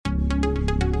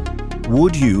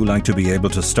Would you like to be able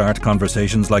to start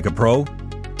conversations like a pro?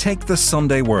 Take the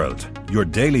Sunday World, your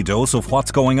daily dose of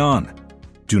what's going on.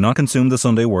 Do not consume the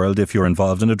Sunday World if you're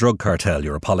involved in a drug cartel,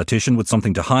 you're a politician with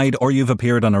something to hide, or you've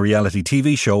appeared on a reality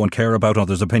TV show and care about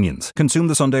others' opinions. Consume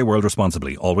the Sunday World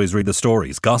responsibly. Always read the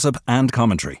stories, gossip and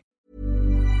commentary.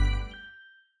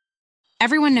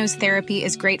 Everyone knows therapy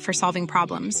is great for solving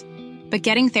problems, but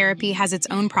getting therapy has its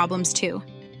own problems too,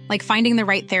 like finding the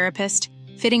right therapist,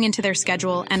 fitting into their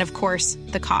schedule, and of course,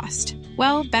 the cost.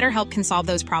 Well, BetterHelp can solve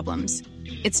those problems.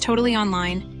 It's totally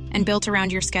online and built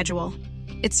around your schedule.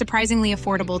 It's surprisingly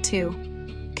affordable, too.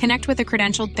 Connect with a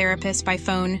credentialed therapist by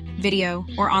phone, video,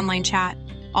 or online chat,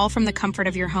 all from the comfort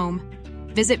of your home.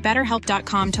 Visit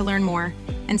BetterHelp.com to learn more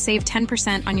and save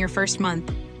 10% on your first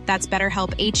month. That's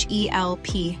BetterHelp,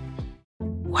 H-E-L-P.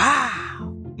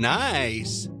 Wow.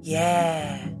 Nice.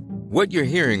 Yeah. What you're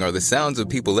hearing are the sounds of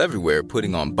people everywhere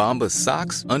putting on Bombas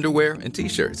socks, underwear, and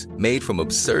T-shirts made from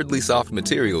absurdly soft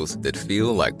materials that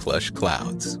feel like plush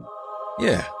clouds.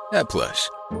 Yeah, that plush.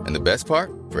 And the best part?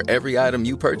 For every item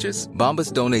you purchase,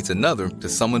 Bombas donates another to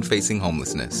someone facing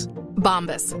homelessness.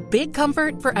 Bombas. Big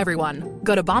comfort for everyone.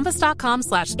 Go to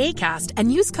bombas.com/ACAST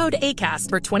and use code ACAST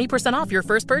for 20% off your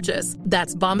first purchase.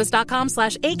 That's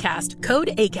bombas.com/ACAST.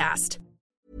 Code ACAST.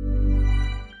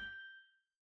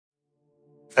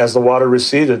 As the water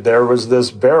receded, there was this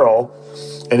barrel,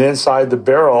 and inside the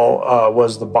barrel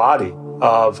was the body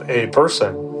of a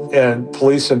person. And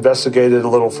police investigated a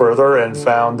little further and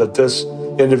found that this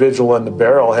individual in the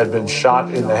barrel had been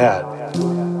shot in the head.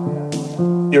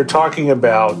 You're talking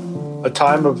about a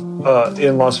time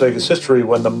in Las Vegas history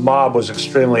when the mob was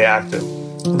extremely active.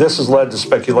 This has led to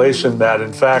speculation that,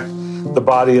 in fact, the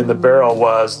body in the barrel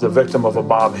was the victim of a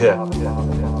mob hit.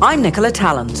 I'm Nicola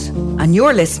Tallant, and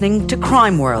you're listening to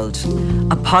Crime World,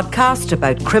 a podcast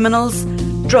about criminals,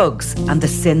 drugs, and the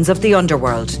sins of the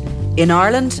underworld in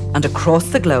Ireland and across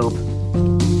the globe.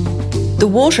 The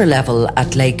water level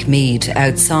at Lake Mead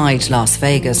outside Las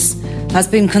Vegas has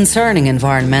been concerning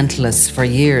environmentalists for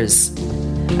years,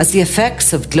 as the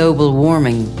effects of global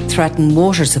warming threaten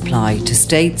water supply to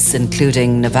states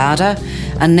including Nevada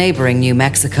and neighbouring New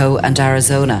Mexico and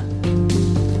Arizona.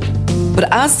 But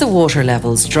as the water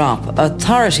levels drop,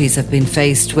 authorities have been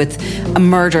faced with a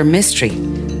murder mystery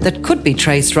that could be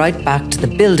traced right back to the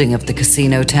building of the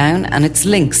casino town and its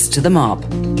links to the mob.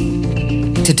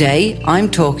 Today, I'm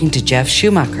talking to Jeff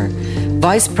Schumacher,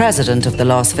 Vice President of the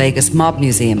Las Vegas Mob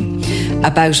Museum,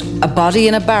 about a body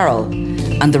in a barrel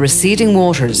and the receding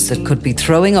waters that could be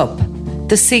throwing up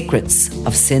the secrets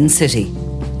of Sin City.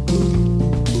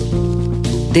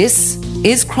 This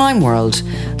is Crime World,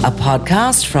 a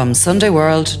podcast from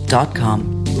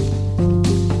SundayWorld.com.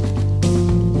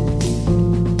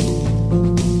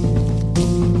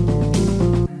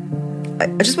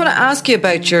 I just want to ask you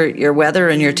about your weather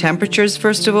and your temperatures,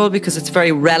 first of all, because it's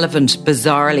very relevant,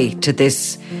 bizarrely, to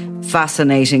this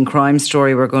fascinating crime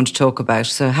story we're going to talk about.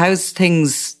 So how's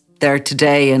things there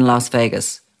today in Las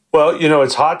Vegas? Well,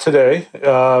 it's hot today.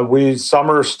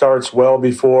 Summer starts well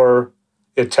before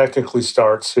it technically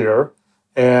starts here.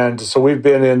 And so we've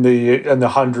been in the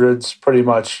hundreds pretty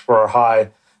much for our high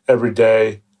every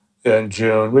day in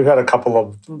June. We've had a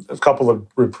couple of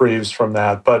reprieves from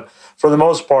that, but for the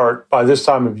most part, by this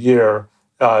time of year,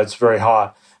 it's very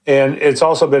hot, and it's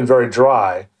also been very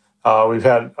dry. We've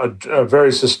had a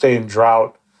very sustained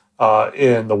drought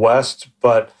in the West,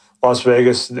 but Las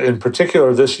Vegas, in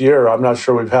particular, this year, I'm not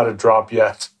sure we've had a drop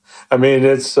yet. I mean,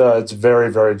 it's very,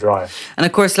 very dry. And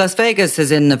of course, Las Vegas is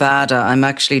in Nevada. I'm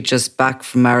actually just back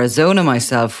from Arizona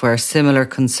myself, where similar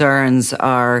concerns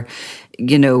are,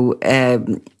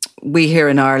 we here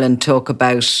in Ireland talk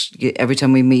about, every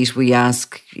time we meet, we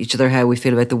ask each other how we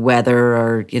feel about the weather,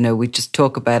 or, we just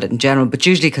talk about it in general, but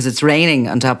usually because it's raining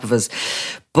on top of us.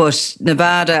 But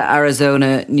Nevada,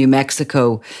 Arizona, New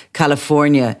Mexico,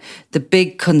 California, the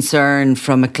big concern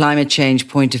from a climate change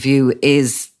point of view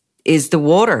is the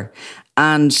water.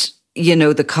 And,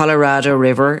 the Colorado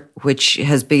River, which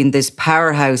has been this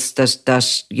powerhouse that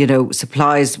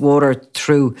supplies water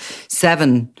through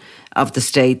 7 of the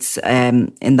states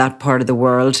in that part of the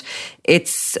world,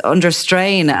 it's under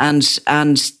strain, and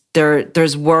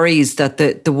there's worries that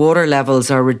the water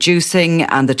levels are reducing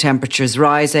and the temperatures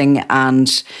rising,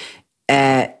 and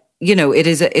it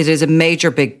is a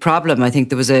major big problem. I think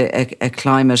there was a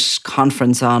climate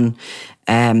conference on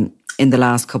in the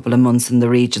last couple of months in the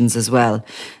regions as well.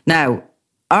 Now,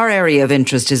 our area of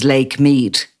interest is Lake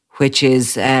Mead, which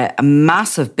is a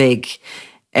massive big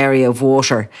area of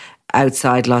water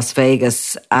outside Las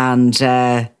Vegas, and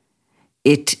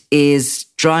it is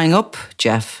drying up,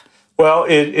 Jeff. Well,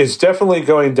 it's definitely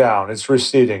going down. It's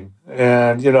receding.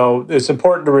 And, it's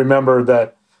important to remember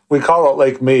that we call it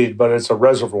Lake Mead, but it's a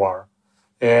reservoir.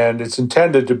 And it's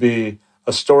intended to be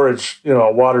a storage,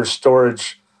 a water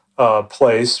storage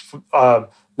place,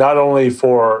 not only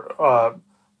for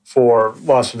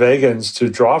Las Vegans to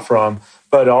draw from,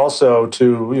 but also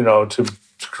to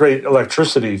create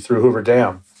electricity through Hoover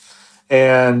Dam.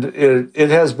 And it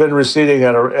has been receding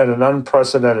at an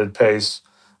unprecedented pace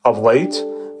of late.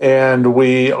 And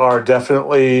we are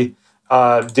definitely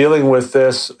dealing with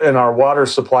this in our water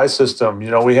supply system.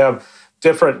 We have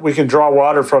we can draw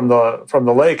water from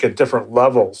the lake at different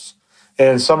levels.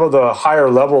 And some of the higher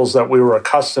levels that we were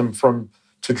accustomed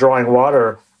to drawing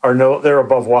water they're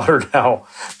above water now.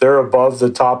 They're above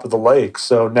the top of the lake.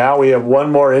 So now we have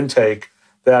one more intake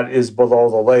that is below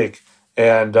the lake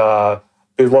and below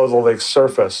the lake's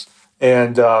surface.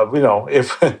 And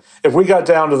if we got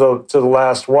down to the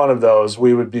last one of those,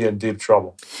 we would be in deep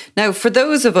trouble. Now, for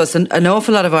those of us, an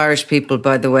awful lot of Irish people,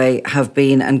 by the way, have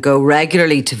been and go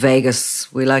regularly to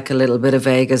Vegas. We like a little bit of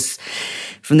Vegas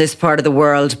from this part of the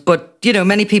world, but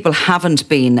many people haven't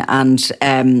been.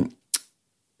 And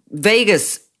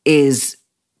Vegas is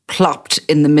plopped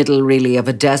in the middle, really, of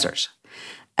a desert,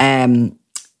 and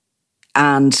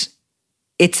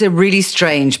it's a really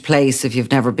strange place if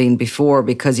you've never been before,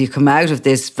 because you come out of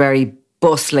this very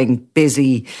bustling,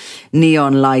 busy,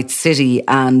 neon light city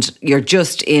and you're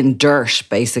just in dirt,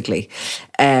 basically.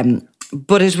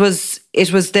 But it was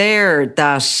there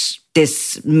that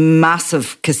this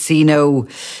massive casino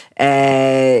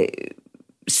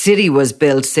city was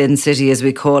built, Sin City as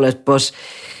we call it. But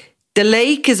the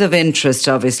lake is of interest,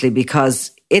 obviously,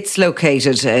 because it's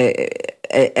located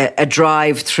a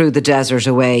drive through the desert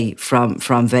away from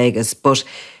Vegas. But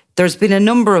there's been a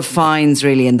number of finds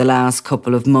really in the last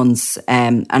couple of months,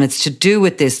 and it's to do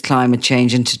with this climate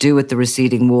change and to do with the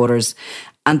receding waters.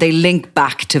 And they link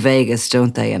back to Vegas,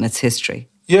 don't they, and its history?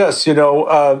 Yes,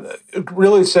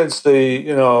 really since the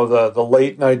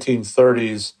late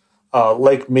 1930s,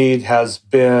 Lake Mead has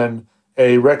been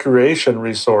a recreation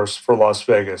resource for Las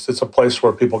Vegas. It's a place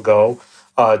where people go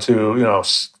to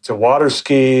water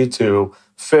ski, to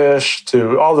fish,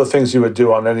 to all the things you would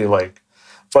do on any lake.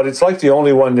 But it's like the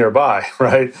only one nearby,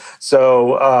 right?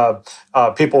 So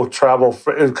people travel,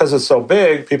 because it's so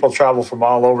big, people travel from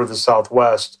all over the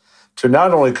Southwest to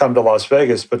not only come to Las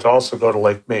Vegas, but to also go to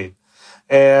Lake Mead.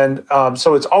 And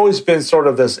so it's always been sort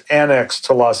of this annex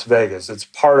to Las Vegas. It's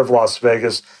part of Las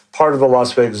Vegas, part of the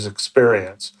Las Vegas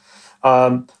experience.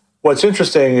 What's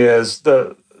interesting is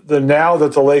now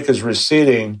that the lake is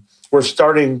receding, we're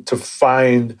starting to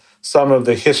find some of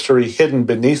the history hidden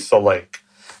beneath the lake.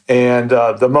 And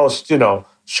the most,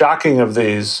 shocking of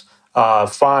these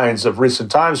finds of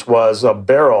recent times was a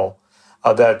barrel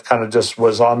that kind of just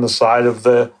was on the side of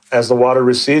as the water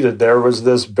receded. There was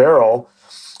this barrel,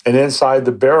 and inside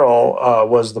the barrel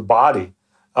was the body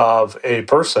of a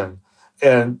person.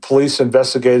 And police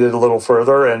investigated a little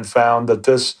further and found that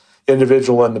this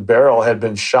individual in the barrel had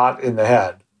been shot in the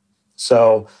head.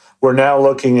 So we're now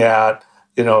looking at,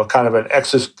 kind of an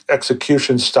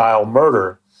execution-style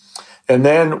murder. And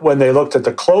then when they looked at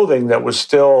the clothing that was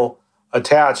still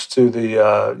attached to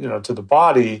the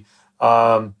body,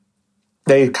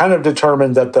 they kind of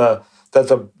determined that the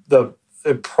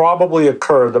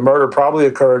murder probably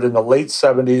occurred in the late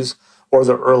 70s or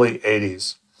the early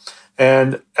 80s.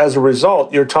 And as a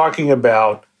result, you're talking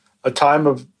about a time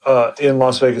of in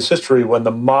Las Vegas history when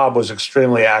the mob was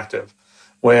extremely active,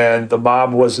 when the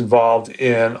mob was involved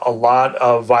in a lot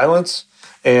of violence,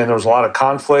 and there was a lot of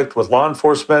conflict with law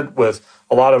enforcement, with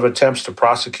a lot of attempts to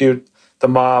prosecute the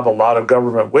mob. A lot of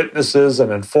government witnesses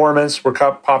and informants were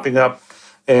popping up.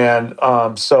 And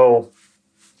so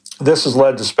this has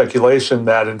led to speculation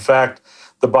that, in fact,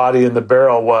 the body in the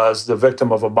barrel was the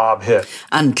victim of a mob hit.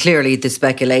 And clearly the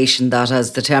speculation that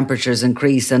as the temperatures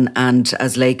increase and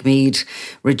as Lake Mead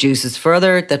reduces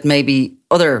further, that maybe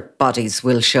other bodies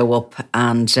will show up.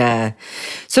 And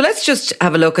so let's just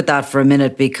have a look at that for a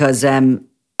minute, because I'm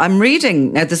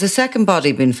reading, now there's a second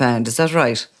body being found, is that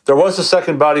right? There was a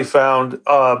second body found,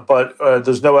 but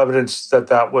there's no evidence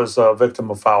that was a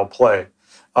victim of foul play.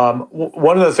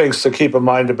 One of the things to keep in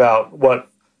mind about what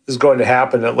is going to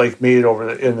happen at Lake Mead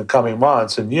in the coming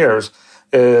months and years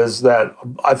is that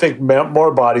I think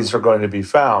more bodies are going to be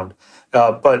found,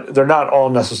 but they're not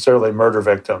all necessarily murder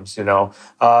victims.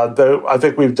 I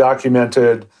think we've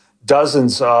documented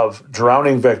dozens of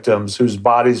drowning victims whose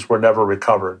bodies were never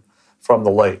recovered from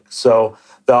the lake. So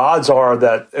the odds are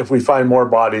that if we find more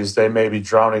bodies, they may be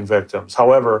drowning victims.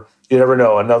 However, you never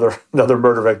know; another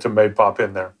murder victim may pop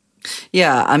in there.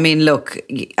 Yeah, I mean, look,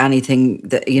 anything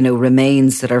that,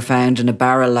 remains that are found in a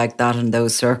barrel like that in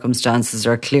those circumstances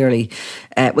are clearly,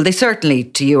 they certainly,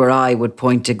 to you or I, would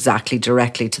point exactly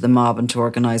directly to the mob and to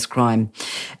organised crime.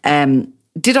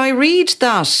 Did I read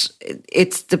that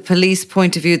it's the police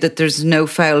point of view that there's no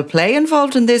foul play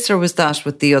involved in this, or was that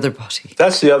with the other body?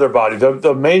 That's the other body.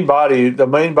 The main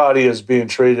body is being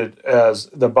treated as,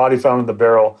 the body found in the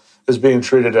barrel is being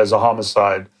treated as a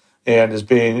homicide and is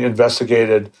being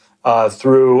investigated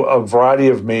through a variety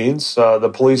of means. The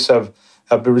police have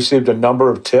received a number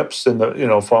of tips in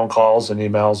the phone calls and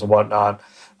emails and whatnot.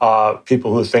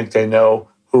 People who think they know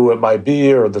who it might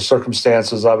be or the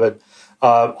circumstances of it.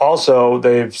 Also,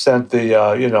 they've sent the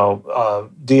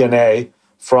DNA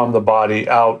from the body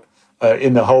out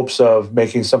in the hopes of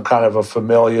making some kind of a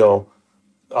familial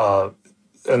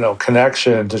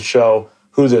connection to show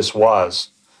who this was.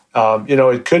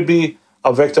 It could be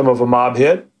a victim of a mob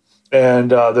hit.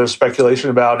 And there's speculation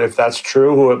about if that's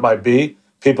true, who it might be,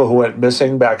 people who went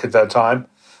missing back at that time.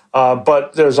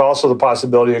 But there's also the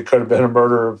possibility it could have been a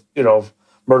murder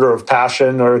of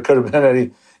passion, or it could have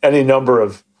been any number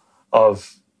of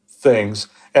things.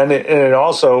 And it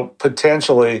also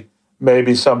potentially may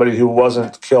be somebody who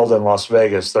wasn't killed in Las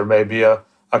Vegas. There may be a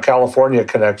California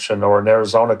connection or an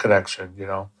Arizona connection,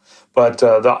 But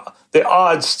the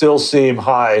odds still seem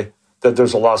high that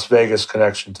there's a Las Vegas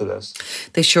connection to this.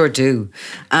 They sure do.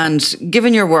 And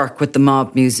given your work with the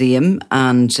Mob Museum,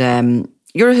 and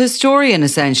you're a historian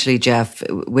essentially, Jeff,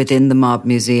 within the Mob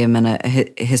Museum and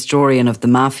a historian of the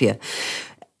mafia,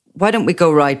 why don't we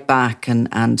go right back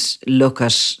and look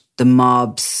at the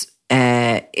mob's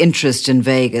interest in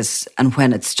Vegas and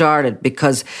when it started?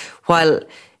 Because while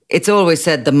it's always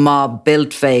said the mob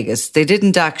built Vegas, they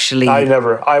didn't actually. I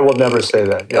will never say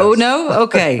that. Yes. Oh, no?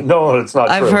 Okay. No, it's not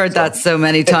true. I've heard that so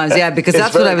many times. Yeah, because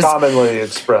that's what I was. It's very commonly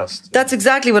expressed. That's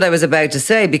exactly what I was about to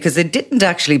say, because it didn't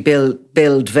actually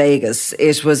build Vegas.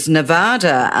 It was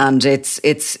Nevada and its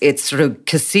sort of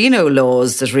casino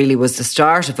laws that really was the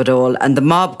start of it all. And the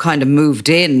mob kind of moved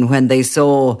in when they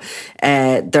saw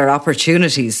their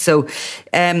opportunities. So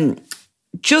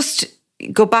just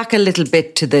go back a little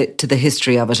bit to the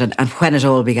history of it and when it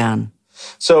all began.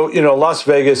 So, Las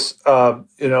Vegas,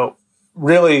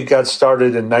 really got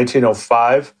started in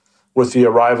 1905 with the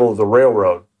arrival of the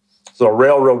railroad. So a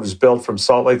railroad was built from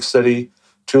Salt Lake City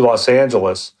to Los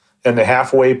Angeles, and the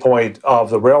halfway point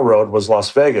of the railroad was Las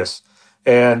Vegas.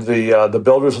 And the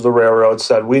builders of the railroad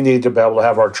said, we need to be able to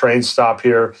have our trains stop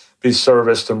here, be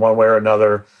serviced in one way or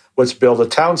another. Let's build a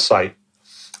town site.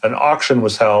 An auction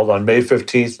was held on May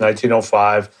 15th,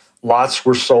 1905. Lots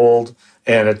were sold,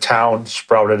 and a town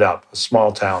sprouted up, a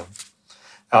small town.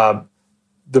 The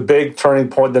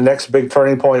next big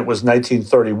turning point was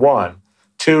 1931.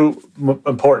 Two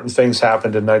important things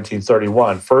happened in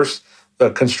 1931. First,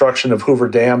 the construction of Hoover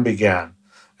Dam began,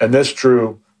 and this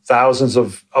drew thousands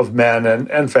of men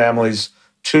and families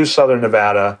to southern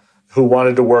Nevada who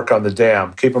wanted to work on the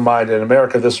dam. Keep in mind, in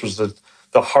America, this was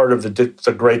the heart of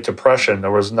the Great Depression.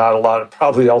 There was not a lot,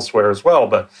 probably elsewhere as well,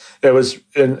 but it was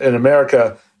in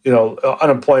America,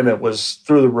 unemployment was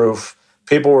through the roof.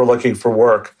 People were looking for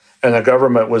work, and the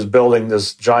government was building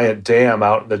this giant dam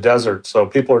out in the desert. So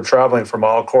people are traveling from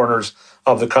all corners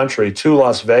of the country to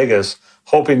Las Vegas,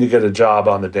 hoping to get a job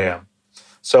on the dam.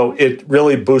 So it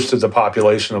really boosted the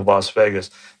population of Las Vegas.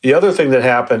 The other thing that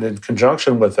happened in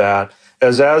conjunction with that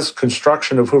is as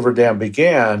construction of Hoover Dam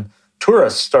began,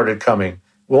 tourists started coming.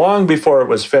 Long before it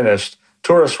was finished,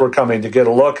 tourists were coming to get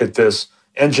a look at this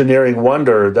engineering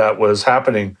wonder that was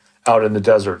happening out in the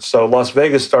desert. So Las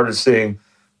Vegas started seeing,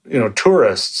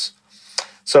 tourists.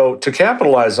 So to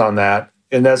capitalize on that,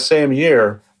 in that same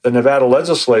year, the Nevada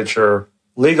legislature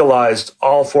legalized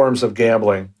all forms of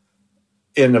gambling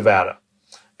in Nevada.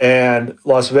 And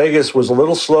Las Vegas was a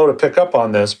little slow to pick up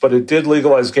on this, but it did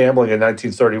legalize gambling in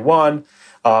 1931.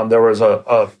 There was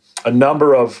a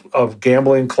number of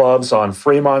gambling clubs on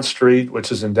Fremont Street,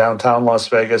 which is in downtown Las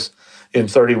Vegas, in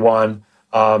 31.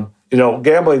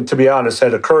 Gambling, to be honest,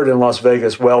 had occurred in Las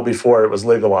Vegas well before it was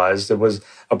legalized. It was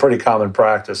a pretty common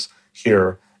practice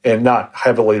here and not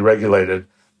heavily regulated.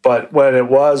 But when it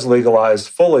was legalized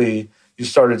fully, you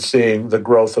started seeing the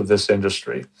growth of this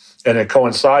industry. And it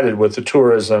coincided with the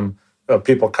tourism of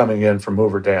people coming in from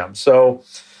Hoover Dam. So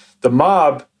the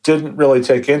mob didn't really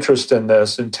take interest in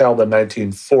this until the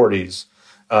 1940s.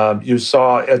 You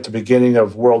saw at the beginning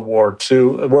of World War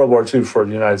II for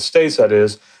the United States, that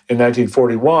is, in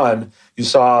 1941, you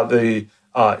saw an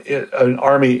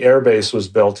Army air base was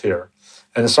built here.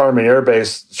 And this Army air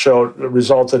base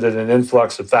resulted in an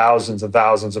influx of thousands and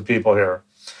thousands of people here.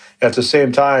 At the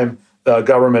same time, the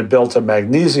government built a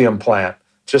magnesium plant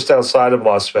just outside of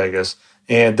Las Vegas.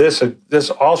 And this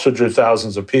also drew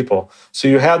thousands of people. So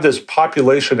you had this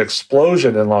population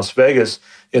explosion in Las Vegas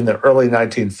in the early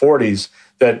 1940s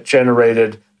that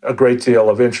generated a great deal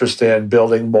of interest in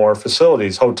building more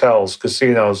facilities, hotels,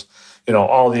 casinos,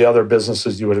 all the other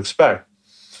businesses you would expect.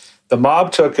 The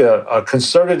mob took a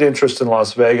concerted interest in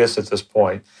Las Vegas at this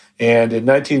point. And in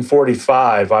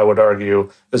 1945, I would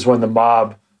argue, is when the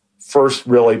mob first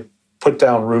really put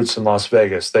down roots in Las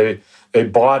Vegas. They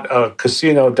bought a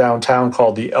casino downtown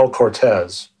called the El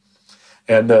Cortez.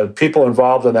 And the people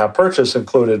involved in that purchase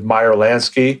included Meyer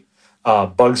Lansky,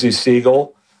 Bugsy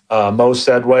Siegel, Mo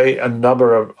Sedway, and a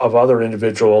number of other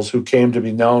individuals who came to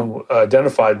be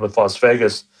identified with Las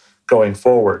Vegas going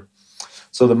forward.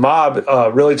 So the mob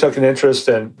really took an interest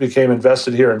and became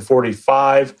invested here in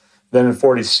 45. Then in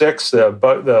 46,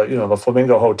 the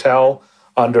Flamingo Hotel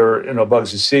under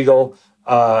Bugsy Siegel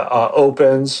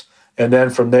opens, and then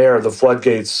from there the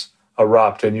floodgates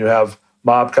erupt, and you have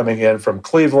mob coming in from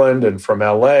Cleveland and from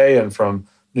LA and from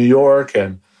New York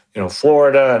and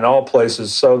Florida and all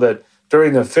places. So that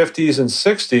during the 50s and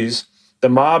 60s, the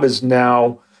mob is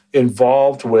now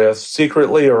involved with,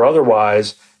 secretly or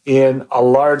otherwise, in a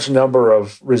large number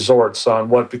of resorts on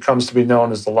what becomes to be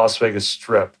known as the Las Vegas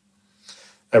Strip.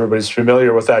 Everybody's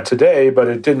familiar with that today, but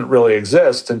it didn't really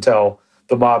exist until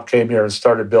the mob came here and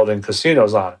started building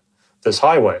casinos on it, this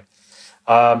highway.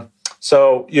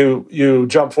 So you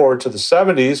jump forward to the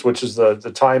 70s, which is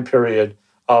the time period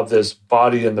of this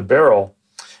body in the barrel,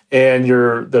 and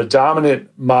the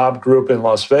dominant mob group in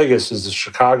Las Vegas is the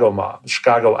Chicago mob, the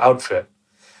Chicago outfit.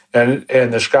 And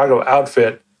the Chicago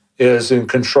outfit is in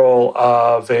control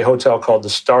of a hotel called the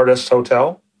Stardust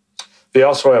Hotel. They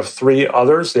also have three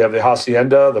others. They have the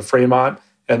Hacienda, the Fremont,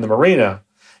 and the Marina.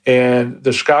 And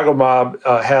the Chicago mob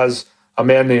has a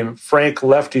man named Frank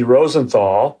Lefty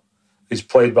Rosenthal. He's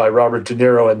played by Robert De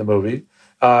Niro in the movie.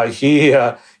 He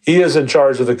is in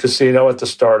charge of the casino at the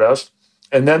Stardust.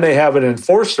 And then they have an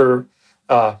enforcer,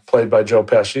 played by Joe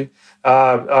Pesci,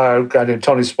 a guy named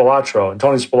Tony Spilotro. And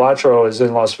Tony Spilotro is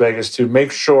in Las Vegas to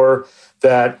make sure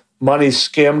that money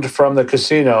skimmed from the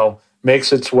casino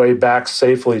makes its way back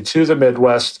safely to the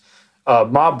Midwest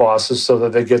mob bosses so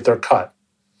that they get their cut.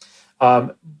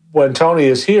 When Tony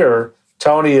is here,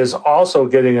 Tony is also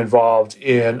getting involved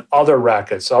in other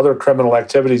rackets, other criminal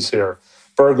activities here,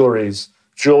 burglaries,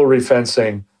 jewelry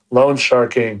fencing, loan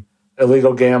sharking,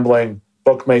 illegal gambling,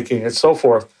 bookmaking, and so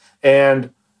forth.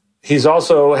 And he's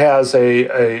also has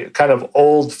a kind of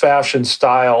old-fashioned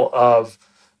style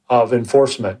of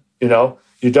enforcement.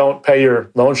 You don't pay your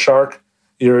loan shark,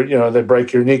 they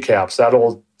break your kneecaps. That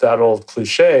old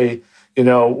cliche,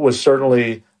 was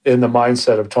certainly in the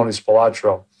mindset of Tony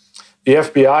Spilotro. The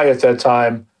FBI at that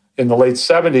time, in the late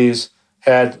 70s,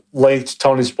 had linked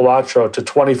Tony Spilotro to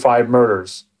 25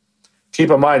 murders. Keep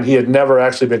in mind, he had never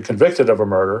actually been convicted of a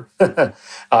murder,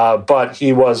 but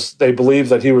they believed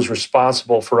that he was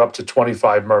responsible for up to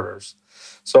 25 murders.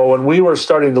 So when we were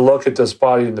starting to look at this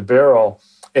body in the barrel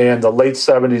and the late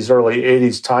 70s, early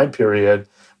 80s time period,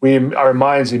 our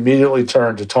minds immediately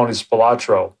turned to Tony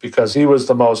Spilotro because he was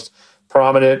the most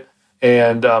prominent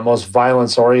and most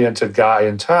violence-oriented guy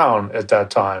in town at that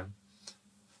time.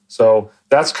 So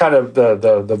that's kind of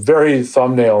the very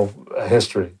thumbnail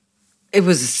history. It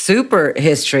was super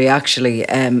history, actually,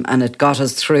 and it got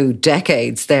us through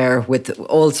decades there with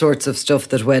all sorts of stuff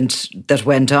that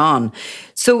went on.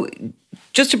 So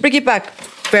just to bring it back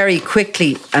very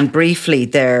quickly and briefly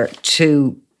there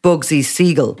to Bugsy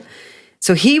Siegel.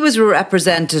 So he was a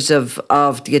representative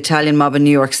of the Italian mob in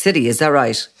New York City, is that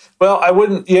right? Well, I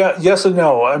wouldn't, yes and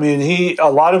no. I mean, a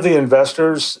lot of the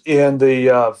investors in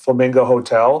the Flamingo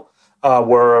Hotel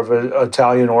were of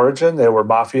Italian origin. They were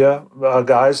mafia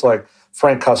guys like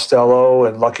Frank Costello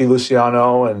and Lucky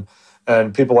Luciano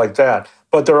and people like that.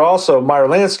 But they're also, Meyer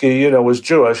Lansky, was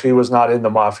Jewish. He was not in the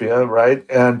mafia, right?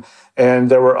 And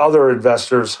there were other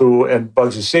investors and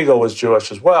Bugsy Siegel was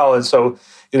Jewish as well. And so,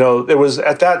 it was,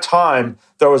 at that time,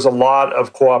 there was a lot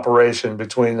of cooperation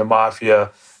between the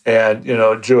mafia and,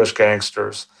 Jewish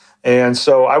gangsters. And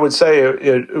so I would say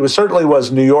it certainly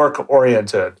was New York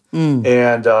oriented.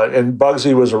 And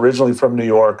Bugsy was originally from New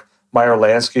York. Meyer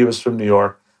Lansky was from New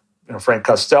York. Frank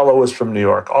Costello was from New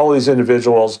York. All these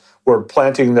individuals were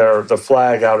planting the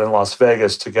flag out in Las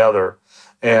Vegas together.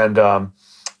 And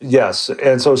yes,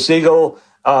 and so Siegel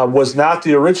was not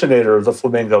the originator of the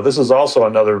Flamingo. This is also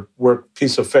another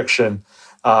piece of fiction.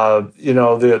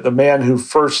 The man who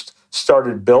first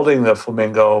started building the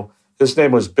Flamingo, his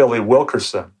name was Billy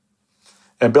Wilkerson.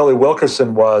 And Billy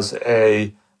Wilkerson was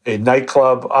a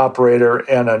nightclub operator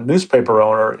and a newspaper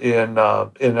owner in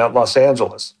Los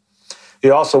Angeles. He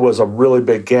also was a really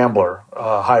big gambler,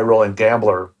 high-rolling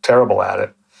gambler, terrible at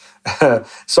it.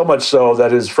 So much so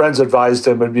that his friends advised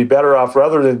him it'd be better off,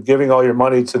 rather than giving all your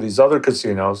money to these other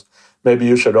casinos, maybe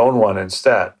you should own one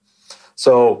instead.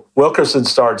 So Wilkerson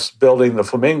starts building the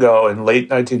Flamingo in late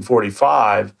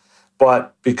 1945,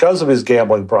 but because of his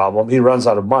gambling problem, he runs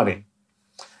out of money.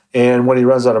 And when he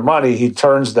runs out of money, he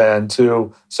turns then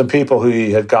to some people who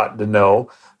he had gotten to know,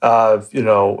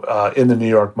 in the New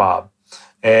York mob.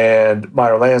 And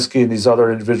Meyer Lansky and these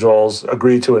other individuals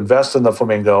agree to invest in the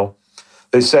Flamingo.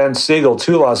 They send Siegel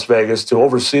to Las Vegas to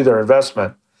oversee their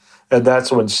investment. And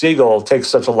that's when Siegel takes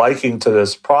such a liking to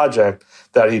this project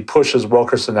that he pushes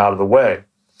Wilkerson out of the way.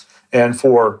 And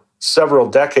for several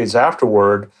decades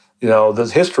afterward,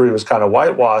 the history was kind of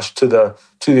whitewashed to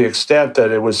the extent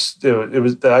that it was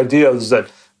the idea is that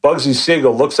Bugsy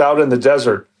Siegel looks out in the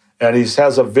desert and he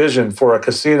has a vision for a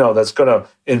casino that's going to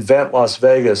invent Las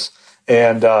Vegas,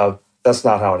 and that's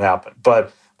not how it happened.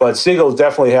 But Siegel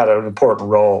definitely had an important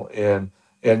role in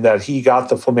that he got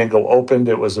the Flamingo opened.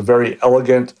 It was a very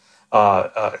elegant,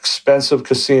 expensive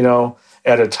casino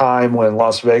at a time when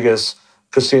Las Vegas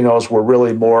casinos were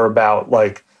really more about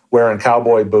like wearing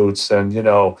cowboy boots and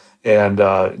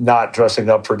not dressing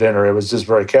up for dinner. It was just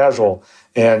very casual.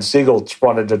 And Siegel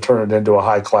wanted to turn it into a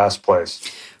high-class place.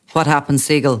 What happened,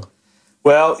 Siegel?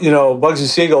 Well, Bugsy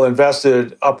Siegel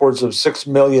invested upwards of $6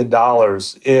 million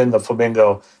in the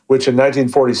Flamingo, which in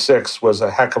 1946 was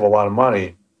a heck of a lot of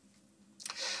money.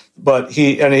 But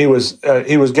he was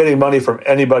getting money from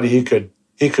anybody he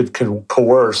could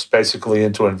coerce basically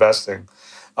into investing.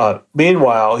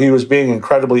 Meanwhile, he was being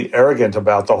incredibly arrogant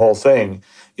about the whole thing.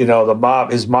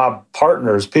 His mob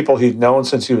partners, people he'd known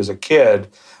since he was a kid,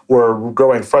 were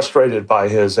growing frustrated by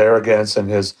his arrogance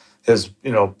and his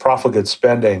profligate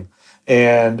spending.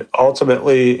 And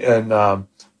ultimately, in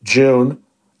June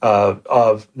of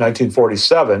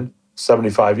 1947,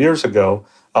 75 years ago,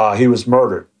 he was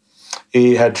murdered.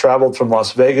 He had traveled from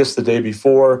Las Vegas the day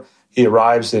before. He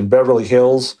arrives in Beverly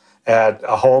Hills at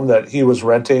a home that he was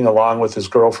renting along with his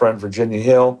girlfriend, Virginia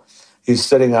Hill. He's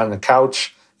sitting on the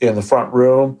couch in the front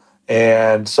room,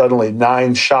 and suddenly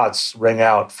 9 shots ring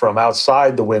out from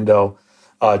outside the window.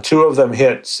 2 of them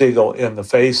hit Siegel in the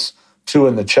face, 2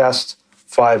 in the chest,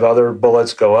 5 other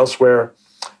bullets go elsewhere.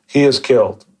 He is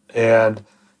killed. And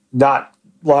not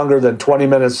longer than 20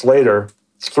 minutes later,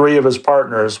 3 of his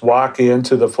partners walk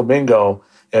into the Flamingo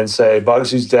and say,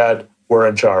 Bugsy's dead, we're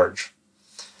in charge.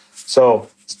 So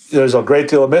there's a great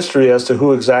deal of mystery as to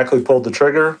who exactly pulled the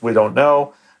trigger. We don't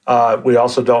know. We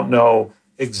also don't know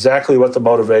exactly what the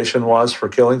motivation was for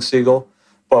killing Siegel.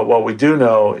 But what we do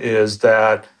know is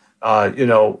that,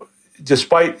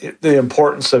 despite the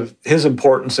importance of his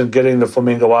importance in getting the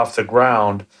Flamingo off the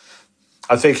ground,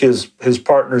 I think his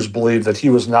partners believed that he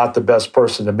was not the best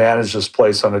person to manage this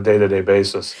place on a day-to-day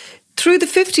basis. Through the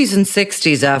 50s and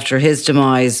 60s after his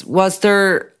demise, was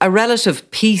there a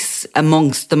relative peace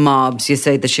amongst the mobs? You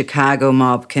say the Chicago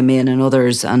mob came in and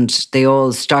others, and they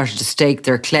all started to stake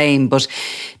their claim. But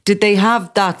did they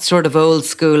have that sort of old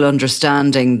school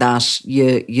understanding that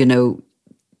your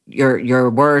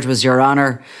word was your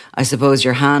honour, I suppose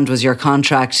your hand was your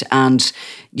contract, and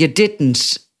you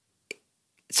didn't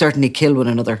certainly kill one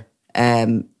another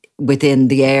within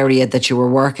the area that you were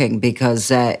working, because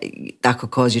that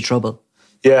could cause you trouble?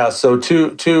 Yeah, so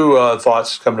two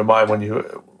thoughts come to mind when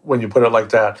you put it like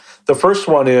that. The first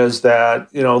one is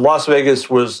that Las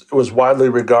Vegas was widely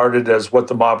regarded as what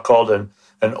the mob called an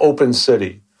open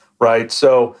city, right?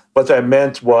 So what that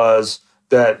meant was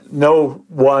that no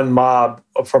one mob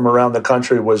from around the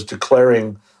country was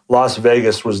declaring Las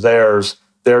Vegas was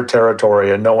their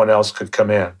territory, and no one else could come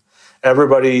in.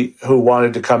 Everybody who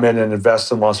wanted to come in and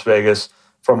invest in Las Vegas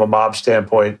from a mob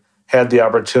standpoint had the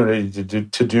opportunity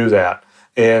to do that.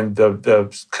 And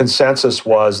the consensus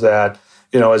was that,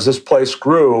 as this place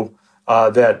grew,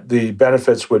 that the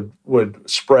benefits would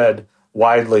spread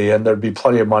widely and there'd be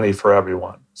plenty of money for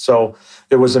everyone. So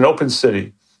it was an open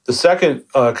city. The second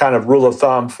kind of rule of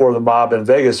thumb for the mob in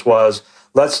Vegas was,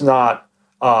 let's not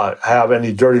have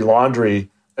any dirty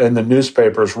laundry in the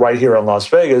newspapers right here in Las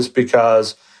Vegas,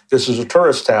 because this is a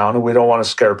tourist town and we don't want to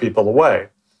scare people away.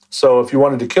 So if you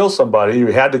wanted to kill somebody, you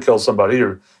had to kill somebody,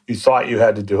 or you thought you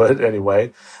had to do it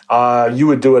anyway, you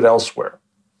would do it elsewhere.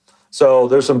 So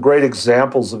there's some great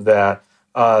examples of that.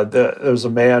 There's a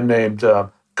man named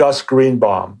Gus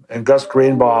Greenbaum, and Gus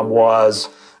Greenbaum was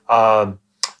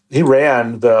he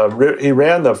ran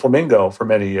the Flamingo for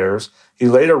many years. He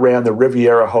later ran the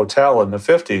Riviera Hotel in the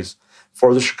 50s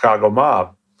for the Chicago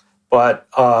mob. But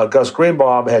Gus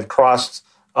Greenbaum had crossed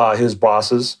his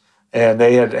bosses, and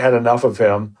they had enough of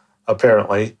him,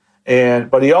 apparently,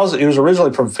 But he was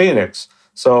originally from Phoenix,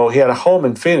 so he had a home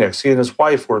in Phoenix. He and his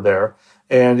wife were there,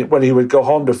 and when he would go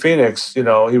home to Phoenix, he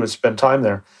would spend time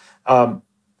there. Well,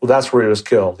 that's where he was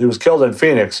killed. He was killed in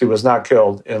Phoenix. He was not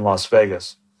killed in Las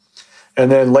Vegas.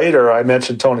 And then later, I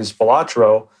mentioned Tony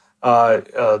Spilotro,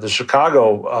 the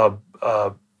Chicago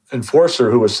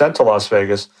enforcer who was sent to Las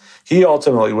Vegas. He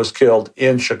ultimately was killed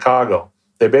in Chicago.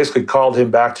 They basically called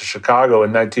him back to Chicago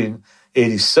in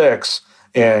 1986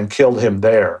 and killed him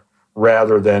there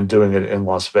rather than doing it in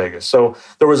Las Vegas. So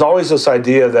there was always this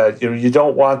idea that you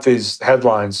don't want these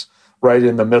headlines right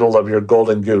in the middle of your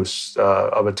golden goose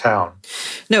of a town.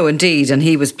 No, indeed. And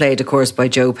he was played, of course, by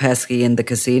Joe Pesci in the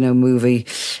Casino movie,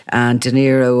 and De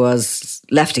Niro was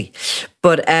Lefty.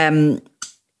 But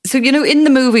so, in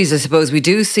the movies, I suppose we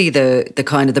do see the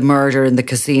kind of the murder in the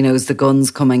casinos, the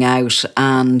guns coming out,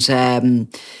 and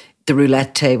the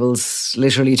roulette tables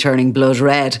literally turning blood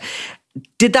red.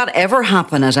 Did that ever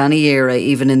happen at any era,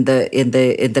 even in the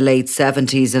late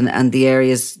 70s and the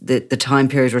areas, the time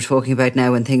period we're talking about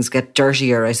now, when things get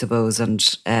dirtier, I suppose,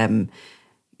 and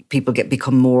people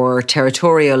become more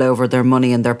territorial over their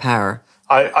money and their power?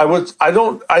 I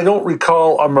don't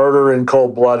recall a murder in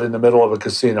cold blood in the middle of a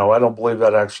casino. I don't believe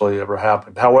that actually ever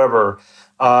happened. However,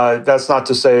 that's not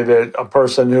to say that a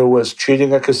person who was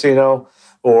cheating a casino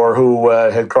or who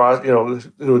had crossed,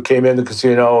 who came in the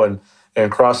casino and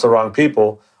crossed the wrong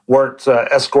people weren't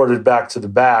escorted back to the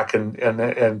back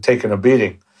and taken a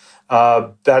beating.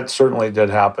 That certainly did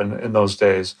happen in those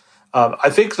days. I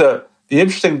think the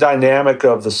interesting dynamic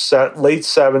of the late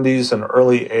 70s and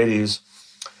early 80s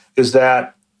is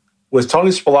that with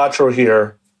Tony Spilotro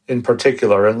here in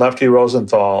particular, and Lefty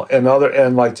Rosenthal, and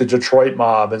like the Detroit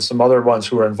mob and some other ones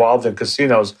who were involved in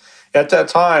casinos, at that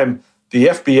time, the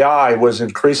FBI was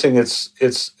increasing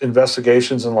its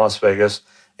investigations in Las Vegas,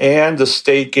 and the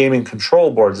State Gaming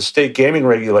Control Board, the state gaming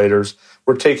regulators,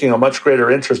 were taking a much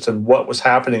greater interest in what was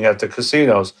happening at the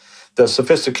casinos. The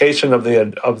sophistication of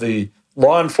the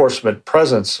law enforcement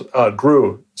presence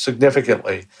grew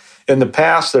significantly. In the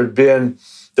past, there'd been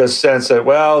this sense that,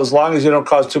 well, as long as you don't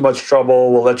cause too much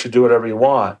trouble, we'll let you do whatever you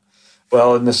want.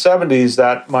 Well, in the 70s,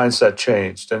 that mindset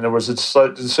changed, and there was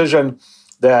a decision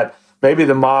that maybe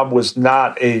the mob was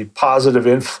not a positive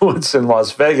influence in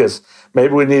Las Vegas.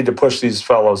 Maybe we need to push these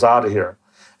fellows out of here.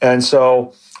 And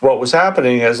so what was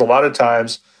happening is a lot of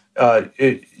times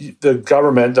the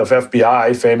government of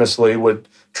FBI famously would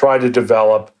try to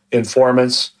develop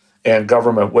informants and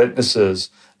government witnesses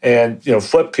and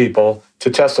flip people to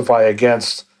testify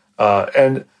against.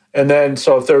 And then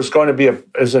so if there's going to be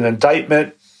there's an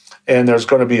indictment and there's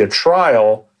going to be a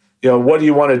trial, what do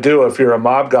you want to do if you're a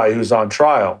mob guy who's on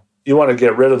trial? You want to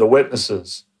get rid of the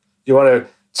witnesses. You want to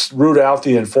root out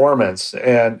the informants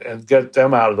and get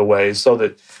them out of the way so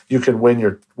that you can win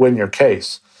your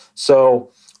case.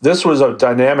 So this was a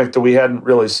dynamic that we hadn't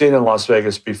really seen in Las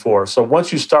Vegas before. So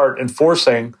once you start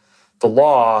enforcing the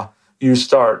law, you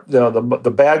start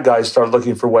the bad guys start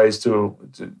looking for ways to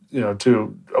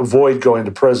avoid going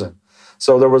to prison.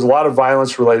 So there was a lot of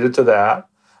violence related to that.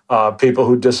 People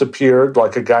who disappeared,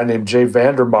 like a guy named Jay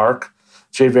Vandermark.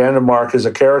 Jay Vandermark is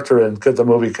a character in the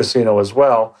movie Casino as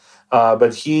well,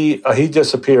 but he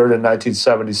disappeared in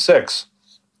 1976,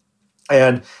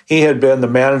 and he had been the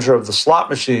manager of the slot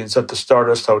machines at the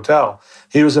Stardust Hotel.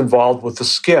 He was involved with the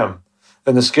skim,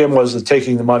 and the skim was the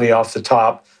taking the money off the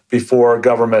top before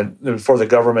the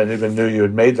government even knew you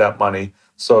had made that money,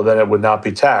 so then it would not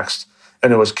be taxed,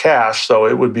 and it was cash, so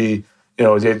it would be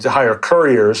they'd hire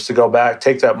couriers to go back,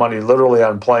 take that money literally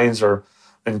on planes or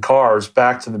in cars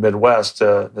back to the Midwest.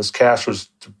 This cash was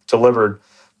delivered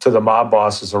to the mob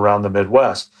bosses around the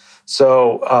Midwest.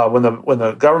 So when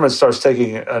the government starts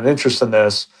taking an interest in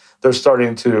this, they're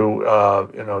starting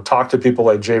to talk to people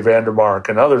like Jay Vandermark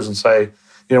and others and say,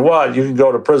 you know what, you can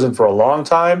go to prison for a long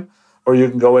time, or you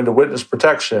can go into witness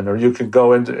protection, or you can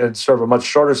go into and serve a much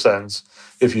shorter sentence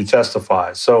if you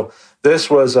testify. So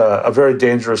this was a very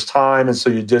dangerous time, and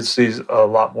so you did see a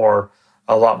lot more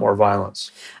violence.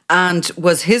 And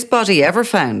was his body ever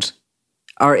found?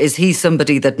 Or is he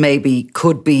somebody that maybe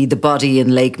could be the body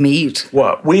in Lake Mead?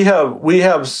 Well, we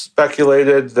have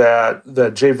speculated that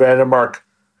Jay Vandermark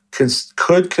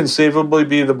could conceivably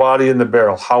be the body in the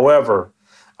barrel. However,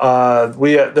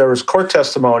 there was court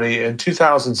testimony in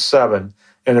 2007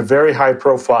 in a very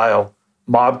high-profile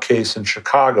mob case in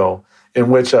Chicago in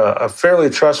which a fairly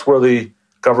trustworthy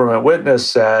government witness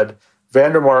said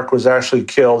Vandermark was actually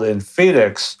killed in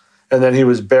Phoenix, and then he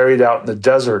was buried out in the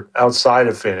desert outside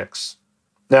of Phoenix.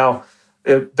 Now,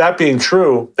 that being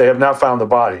true, they have not found the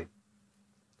body.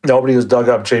 Nobody has dug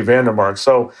up Jay Vandermark.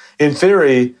 So, in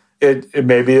theory,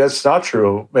 maybe that's not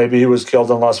true. Maybe he was killed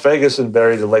in Las Vegas and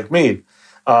buried at Lake Mead.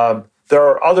 There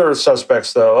are other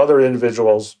suspects, though, other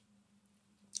individuals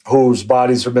whose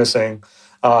bodies are missing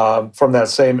from that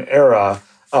same era,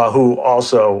 who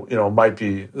also, might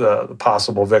be the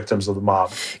possible victims of the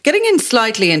mob. Getting in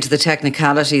slightly into the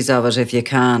technicalities of it, if you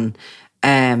can,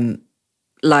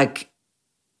 like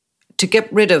to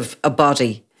get rid of a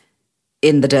body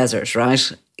in the desert,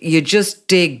 right? You just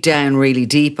dig down really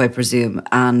deep, I presume,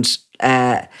 and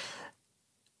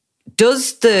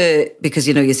because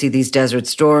you see these desert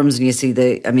storms and you see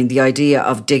the idea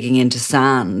of digging into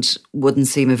sand wouldn't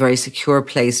seem a very secure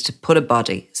place to put a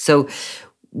body. So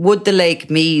would the Lake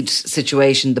Mead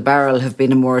situation, the barrel, have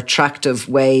been a more attractive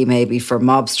way maybe for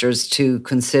mobsters to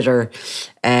consider,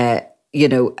 a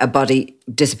body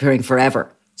disappearing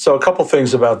forever? So a couple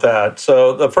things about that.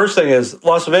 So the first thing is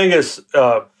Las Vegas,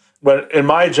 when in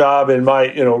my job, and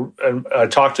I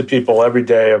talk to people every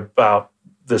day about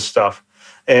this stuff.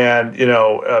 And,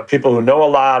 people who know a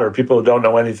lot or people who don't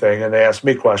know anything, and they ask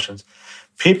me questions.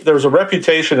 There's a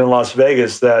reputation in Las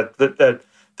Vegas that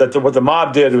what the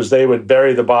mob did was they would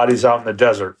bury the bodies out in the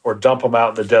desert or dump them out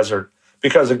in the desert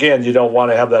because, again, you don't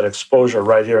want to have that exposure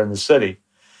right here in the city.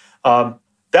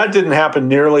 That didn't happen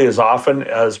nearly as often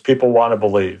as people want to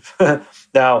believe.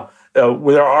 Now,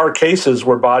 there are cases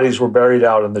where bodies were buried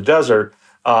out in the desert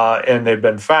and they've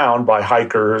been found by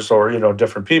hikers or,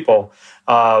 different people.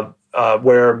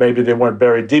 Where maybe they weren't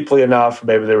buried deeply enough,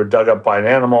 maybe they were dug up by an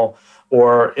animal,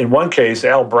 or in one case,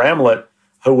 Al Bramlett,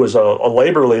 who was a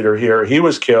labor leader here, he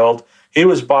was killed. He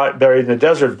was buried in the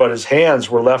desert, but his hands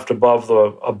were left above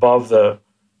the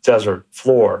desert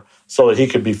floor so that he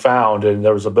could be found, and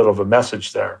there was a bit of a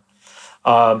message there.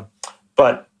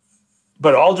 But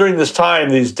all during this time,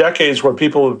 these decades where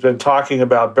people have been talking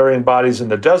about burying bodies in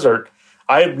the desert,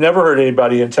 I have never heard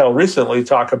anybody until recently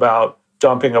talk about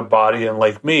dumping a body in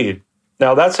Lake Mead.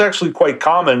 Now, that's actually quite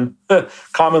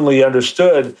commonly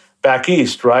understood back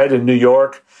east, right? In New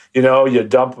York, you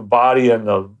dump a body in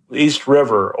the East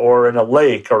River or in a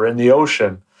lake or in the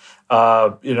ocean,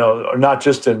 or not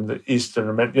just in the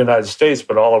eastern United States,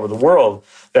 but all over the world.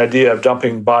 The idea of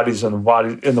dumping bodies in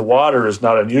the water is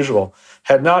not unusual.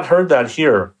 Had not heard that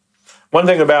here. One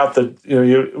thing about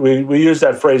we use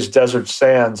that phrase desert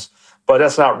sands, but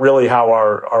that's not really how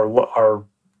our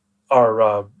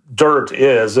dirt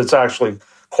is. It's actually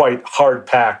quite hard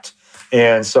packed.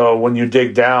 And so when you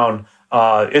dig down,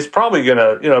 it's probably going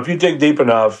to, if you dig deep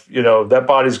enough, that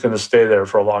body's going to stay there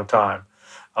for a long time.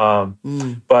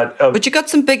 But you got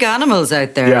some big animals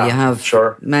out there. Yeah, you have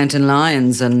sure. Mountain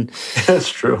lions and that's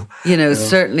true.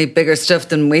 Certainly bigger stuff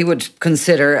than we would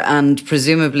consider, and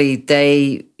presumably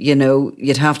they,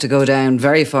 you'd have to go down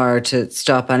very far to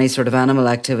stop any sort of animal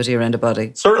activity around a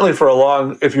body. Certainly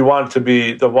if you want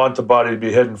the body to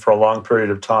be hidden for a long period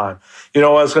of time. What I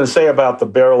was going to say about the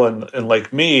barrel in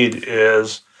Lake Mead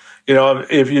is,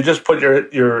 if you just put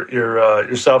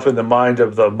yourself in the mind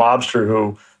of the mobster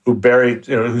who buried,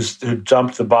 who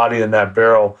dumped the body in that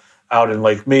barrel out in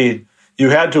Lake Mead, you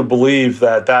had to believe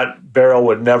that barrel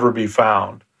would never be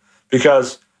found.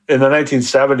 Because in the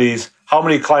 1970s, how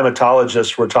many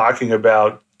climatologists were talking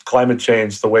about climate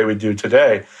change the way we do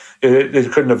today? They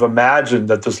couldn't have imagined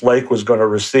that this lake was going to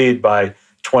recede by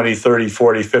 20, 30,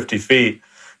 40, 50 feet,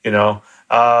 I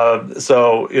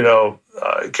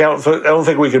don't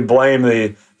think we can blame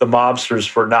the mobsters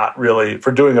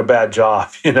for doing a bad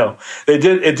job.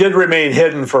 It did remain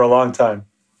hidden for a long time.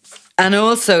 And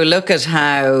also look at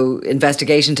how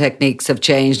investigation techniques have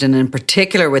changed, and in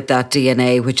particular with that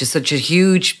DNA, which is such a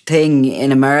huge thing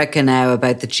in America now,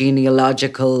 about the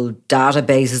genealogical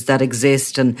databases that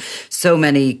exist, and so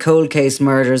many cold case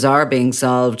murders are being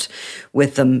solved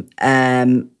with them.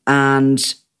 And,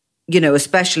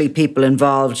 especially people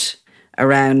involved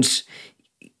around,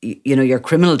 your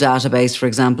criminal database, for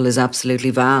example, is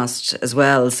absolutely vast as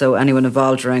well. So anyone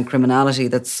involved around criminality,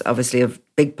 that's obviously a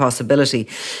big possibility.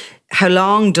 How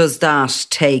long does that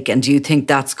take? And do you think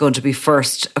that's going to be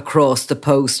first across the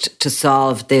post to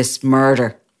solve this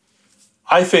murder?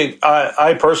 I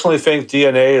personally think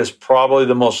DNA is probably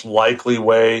the most likely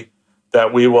way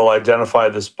that we will identify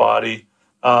this body.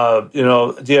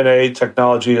 DNA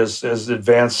technology has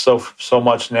advanced so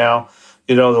much now.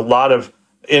 A lot of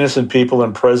innocent people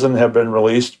in prison have been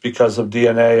released because of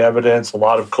DNA evidence. A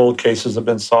lot of cold cases have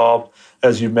been solved,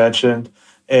 as you mentioned.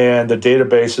 And the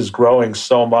database is growing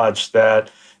so much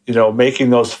that,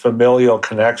 making those familial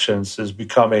connections is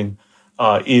becoming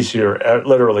easier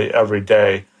literally every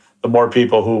day. The more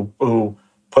people who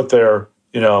put their,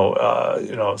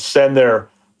 send their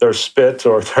spit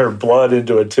or their blood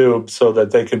into a tube so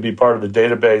that they can be part of the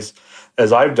database,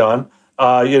 as I've done,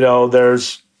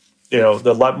 there's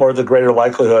the greater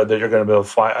likelihood that you're going to be able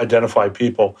to identify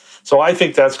people. So I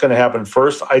think that's going to happen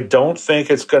first. I don't think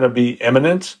it's going to be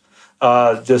imminent.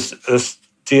 This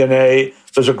DNA,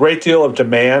 there's a great deal of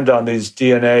demand on these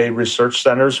DNA research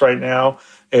centers right now.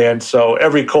 And so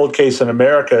every cold case in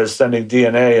America is sending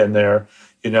DNA in there,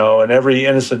 and every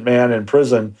innocent man in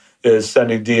prison is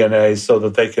sending DNA so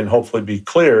that they can hopefully be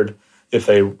cleared if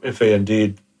they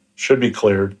indeed should be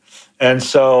cleared. And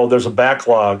so there's a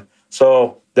backlog.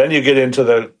 So then you get into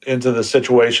the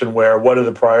situation where what are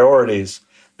the priorities?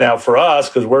 Now for us,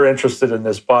 because we're interested in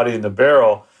this body in the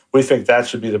barrel, we think that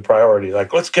should be the priority.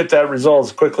 Like, let's get that result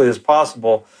as quickly as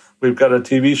possible. We've got a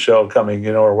TV show coming,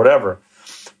 or whatever.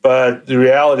 But the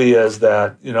reality is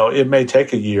that, it may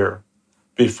take a year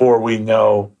before we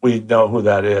know who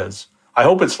that is. I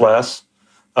hope it's less,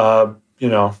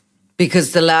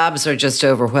 Because the labs are just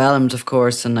overwhelmed, of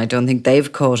course, and I don't think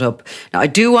they've caught up. Now, I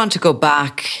do want to go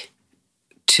back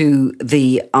to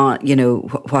the,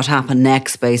 what happened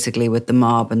next, basically, with the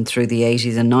mob and through the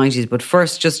 80s and 90s. But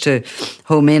first, just to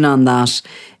home in on that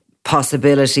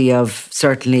possibility of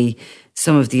certainly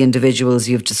some of the individuals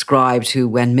you've described who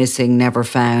went missing, never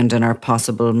found, and are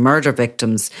possible murder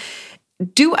victims.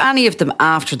 Do any of them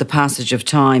after the passage of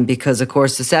time, because, of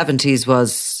course, the 70s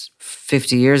was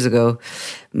 50 years ago,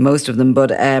 most of them,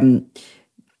 but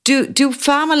do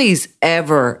families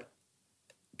ever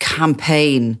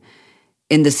campaign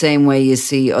in the same way you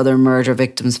see other murder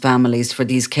victims' families for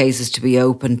these cases to be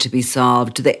open, to be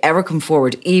solved? Do they ever come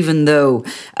forward, even though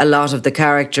a lot of the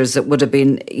characters that would have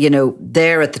been,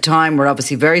 there at the time were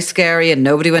obviously very scary and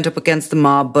nobody went up against the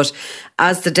mob? But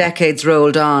as the decades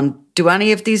rolled on, do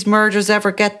any of these murders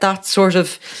ever get that sort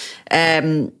of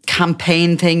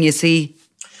campaign thing you see?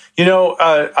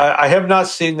 I have not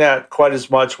seen that quite as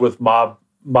much with mob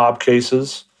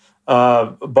cases,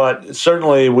 but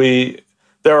certainly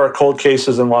there are cold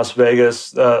cases in Las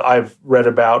Vegas I've read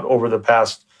about over the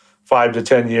past 5 to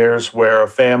 10 years where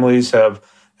families have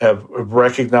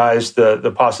recognized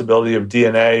the possibility of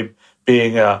DNA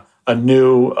being a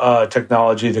new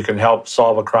technology that can help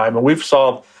solve a crime. And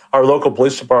our local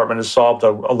police department has solved a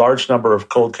large number of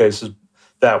cold cases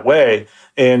that way.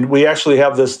 And we actually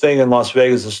have this thing in Las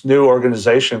Vegas, this new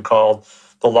organization called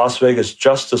the Las Vegas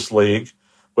Justice League,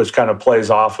 which kind of plays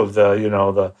off of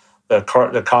the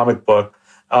comic book.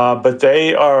 But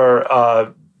they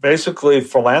are basically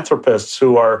philanthropists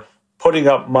who are putting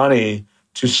up money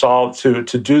to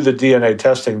do the DNA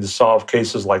testing to solve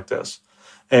cases like this.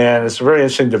 And it's a very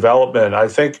interesting development. I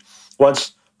think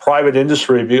once private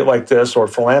industry like this or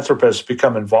philanthropists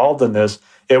become involved in this,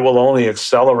 it will only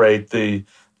accelerate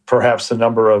perhaps the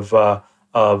number of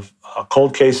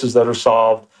cold cases that are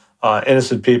solved,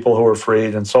 innocent people who are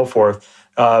freed, and so forth.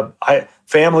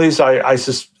 Families,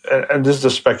 and this is a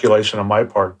speculation on my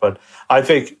part, but I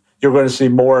think you're going to see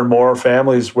more and more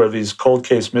families where these cold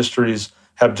case mysteries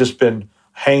have just been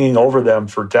hanging over them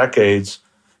for decades,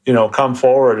 come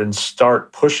forward and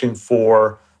start pushing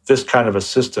for this kind of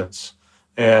assistance.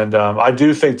 And I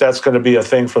do think that's going to be a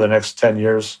thing for the next 10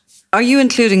 years. Are you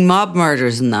including mob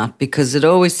murders in that? Because it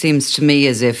always seems to me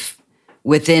as if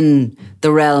within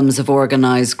the realms of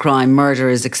organised crime, murder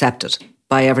is accepted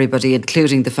by everybody,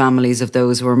 including the families of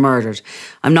those who were murdered.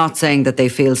 I'm not saying that they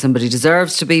feel somebody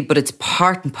deserves to be, but it's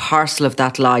part and parcel of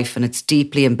that life and it's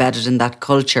deeply embedded in that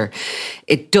culture.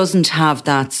 It doesn't have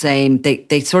that same,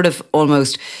 they sort of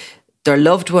almost, their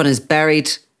loved one is buried,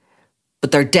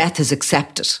 but their death is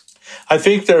accepted. I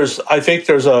think there's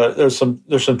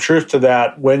some truth to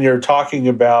that when you're talking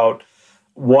about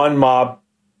one mob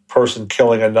person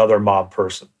killing another mob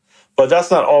person. But that's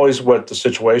not always what the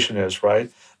situation is, right?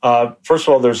 First of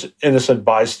all, there's innocent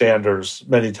bystanders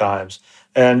many times.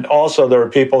 And also there are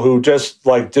people who just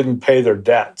didn't pay their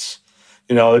debts.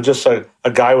 They're just a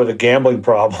guy with a gambling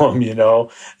problem,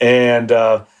 And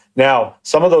now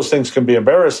some of those things can be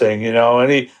embarrassing,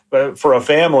 for a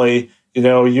family,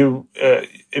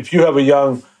 if you have a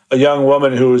young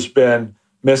woman who has been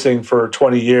missing for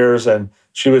 20 years and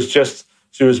she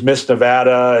was Miss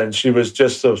Nevada and she was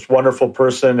just this wonderful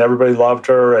person, everybody loved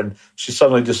her, and she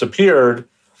suddenly disappeared,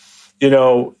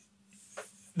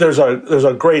 there's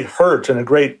a great hurt and a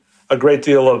great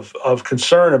deal of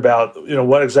concern about,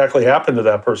 what exactly happened to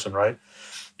that person, right?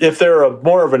 If they're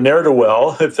more of a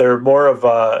ne'er-do-well, if they're more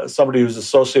of somebody who's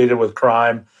associated with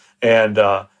crime and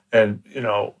the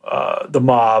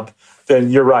mob, then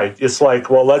you're right. It's like,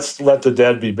 well, let's let the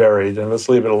dead be buried and let's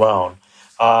leave it alone.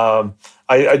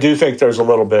 I do think there's a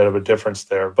little bit of a difference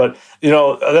there. But,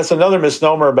 that's another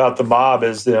misnomer about the mob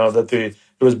is, that it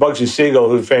was Bugsy Siegel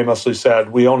who famously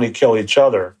said, we only kill each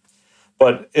other.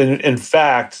 But in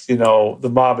fact,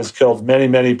 the mob has killed many,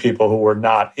 many people who were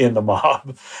not in the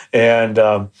mob, and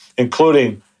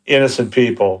including innocent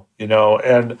people,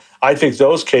 And I think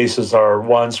those cases are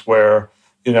ones where,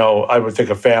 I would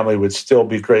think a family would still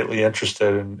be greatly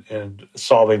interested in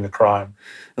solving the crime.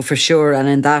 For sure. And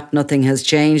in that, nothing has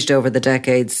changed over the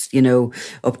decades,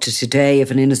 up to today. If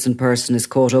an innocent person is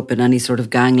caught up in any sort of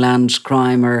gangland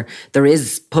crime, or there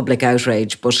is public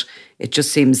outrage, but it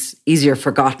just seems easier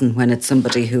forgotten when it's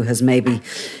somebody who has maybe,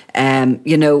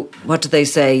 what do they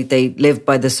say? They live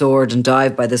by the sword and die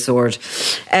by the sword.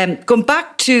 Going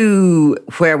back to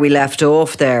where we left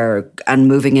off there and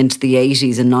moving into the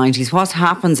 80s and 90s, what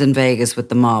happens in Vegas with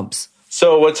the mobs?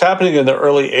 So what's happening in the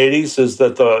early 80s is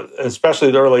that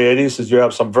especially the early 80s, is you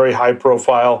have some very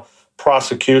high-profile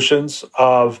prosecutions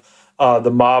of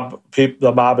the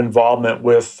mob involvement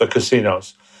with the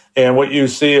casinos. And what you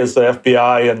see is the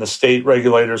FBI and the state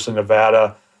regulators in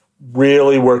Nevada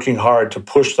really working hard to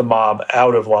push the mob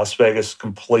out of Las Vegas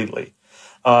completely.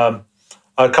 A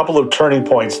couple of turning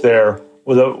points there.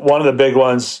 One of the big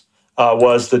ones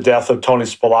was the death of Tony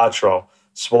Spilotro.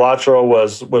 Spilotro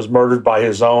was murdered by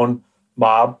his own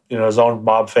mob, his own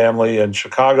mob family in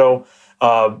Chicago,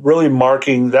 really marked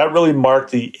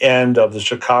the end of the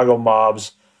Chicago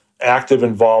mob's active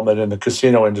involvement in the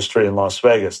casino industry in Las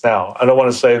Vegas. Now, I don't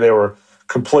want to say they were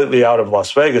completely out of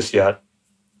Las Vegas yet,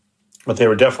 but they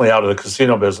were definitely out of the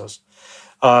casino business.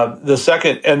 The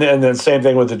second, and then same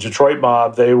thing with the Detroit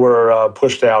mob, they were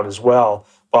pushed out as well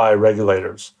by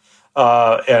regulators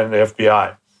and the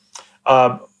FBI.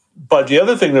 But the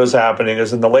other thing that was happening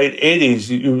is in the late 80s,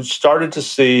 you started to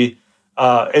see,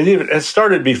 and even it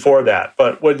started before that,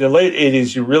 but in the late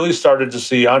 80s, you really started to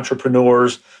see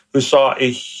entrepreneurs who saw a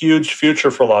huge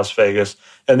future for Las Vegas,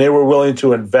 and they were willing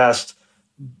to invest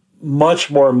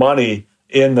much more money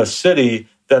in the city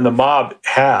than the mob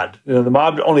had. The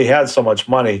mob only had so much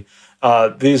money.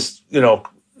 These,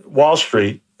 Wall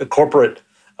Street, the corporate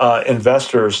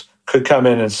investors could come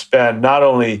in and spend not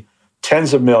only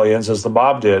tens of millions, as the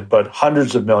mob did, but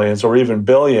hundreds of millions or even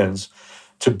billions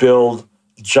to build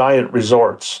giant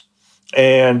resorts.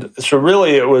 And so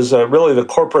really, it was really the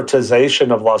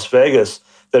corporatization of Las Vegas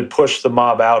that pushed the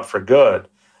mob out for good.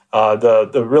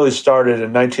 The really started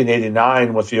in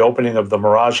 1989 with the opening of the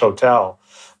Mirage Hotel.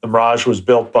 The Mirage was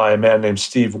built by a man named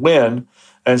Steve Wynn,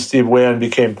 and Steve Wynn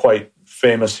became quite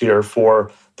famous here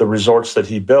for the resorts that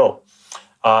he built.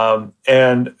 And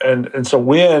so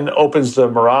Wynn opens the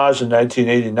Mirage in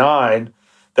 1989.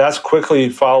 That's quickly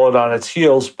followed on its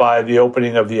heels by the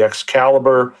opening of the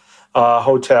Excalibur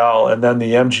Hotel, and then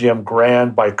the MGM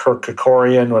Grand by Kirk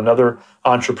Kerkorian, another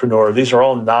entrepreneur. These are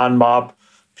all non-mob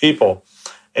people.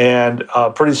 And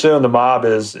pretty soon the mob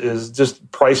is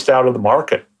just priced out of the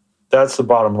market. That's the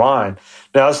bottom line.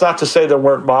 Now, it's not to say there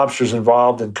weren't mobsters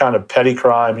involved in kind of petty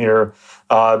crime here.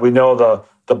 We know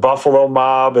the Buffalo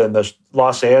mob and the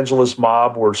Los Angeles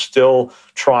mob were still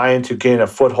trying to gain a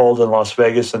foothold in Las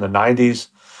Vegas in the 90s.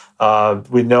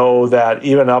 We know that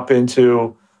even up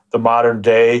into the modern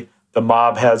day, the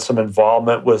mob had some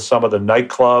involvement with some of the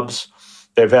nightclubs.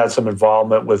 They've had some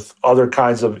involvement with other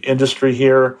kinds of industry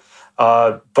here,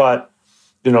 but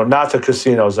not the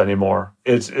casinos anymore.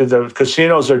 The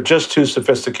casinos are just too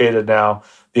sophisticated now.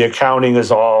 The accounting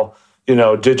is all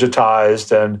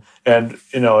digitized, and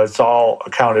it's all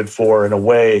accounted for in a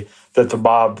way that the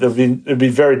mob, it'd be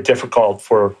very difficult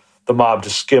for the mob to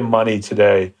skim money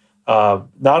today, not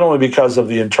only because of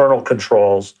the internal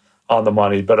controls on the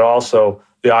money, but also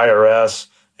the IRS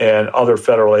and other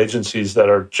federal agencies that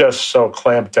are just so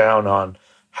clamped down on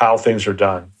how things are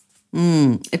done.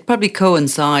 It probably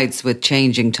coincides with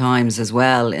changing times as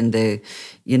well in the,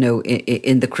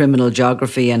 in the criminal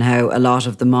geography, and how a lot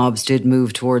of the mobs did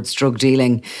move towards drug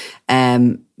dealing.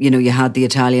 You had the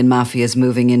Italian mafias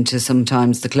moving into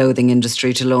sometimes the clothing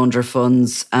industry to launder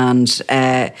funds. And,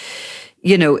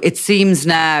 it seems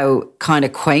now kind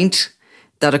of quaint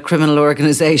that a criminal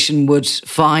organisation would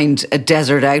find a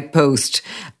desert outpost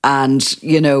and,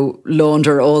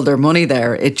 launder all their money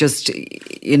there. It just,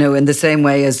 in the same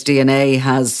way as DNA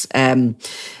has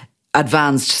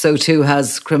advanced, so too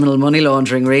has criminal money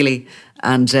laundering, really.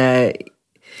 And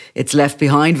it's left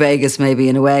behind Vegas, maybe,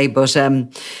 in a way. But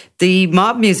the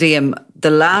Mob Museum, the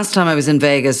last time I was in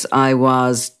Vegas, I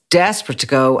was desperate to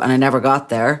go and I never got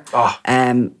there.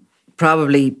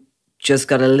 Probably just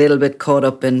got a little bit caught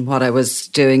up in what I was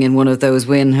doing in one of those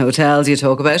Wynn hotels you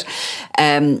talk about.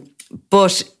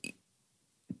 But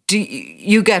do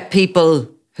you get people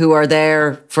who are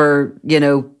there for,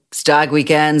 stag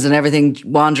weekends and everything,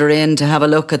 wander in to have a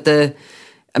look at the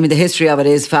history of it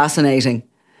is fascinating.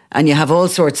 And you have all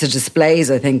sorts of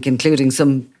displays, I think, including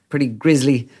some pretty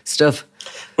grisly stuff.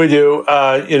 We do.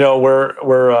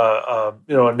 We're a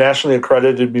nationally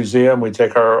accredited museum. We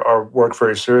take our work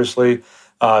very seriously.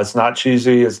 It's not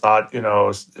cheesy. It's not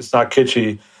it's not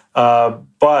kitschy,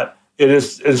 but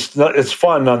it's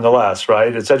fun nonetheless,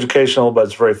 right? It's educational, but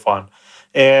it's very fun.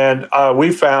 And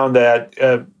we found that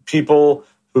people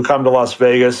who come to Las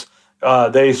Vegas,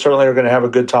 they certainly are going to have a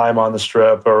good time on the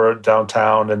Strip or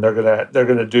downtown, and they're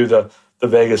going to do the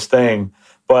Vegas thing.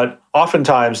 But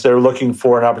oftentimes they're looking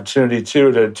for an opportunity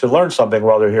too to learn something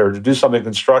while they're here, to do something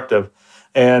constructive,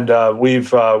 and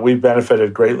we've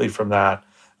benefited greatly from that.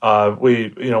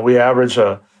 We average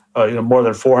more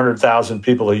than 400,000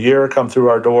 people a year come through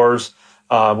our doors.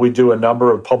 We do a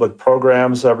number of public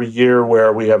programs every year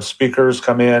where we have speakers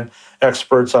come in,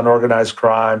 experts on organized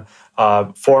crime,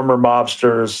 former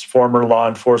mobsters, former law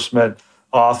enforcement,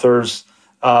 authors.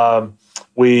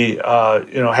 We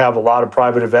have a lot of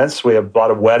private events. We have a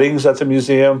lot of weddings at the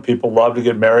museum. People love to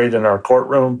get married in our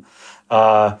courtroom. We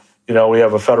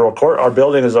have a federal court. Our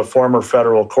building is a former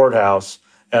federal courthouse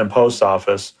and post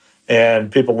office, and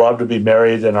people love to be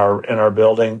married in our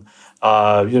building.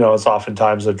 It's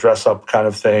oftentimes a dress-up kind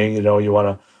of thing. You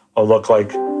want to look like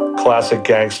classic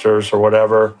gangsters or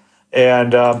whatever.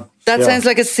 And that sounds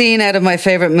like a scene out of my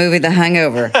favorite movie, The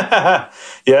Hangover.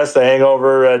 Yes, The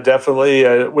Hangover,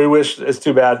 definitely. We wish, it's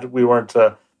too bad we weren't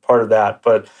part of that.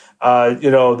 But,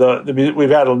 we've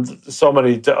had so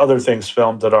many other things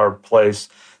filmed at our place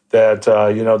that,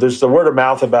 there's the word of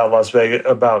mouth about Las Vegas,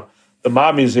 about the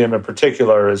Mob Museum in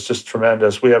particular, is just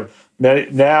tremendous. We have many,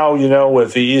 now,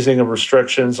 with the easing of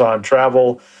restrictions on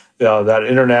travel, that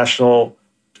international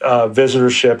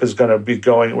visitorship is going to be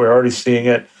going, we're already seeing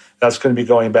it. That's going to be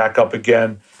going back up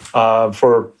again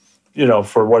for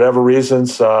whatever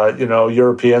reasons.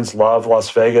 Europeans love Las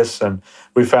Vegas, and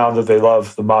we found that they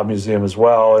love the Mob Museum as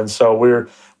well. And so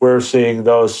we're seeing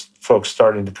those folks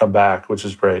starting to come back, which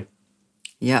is great.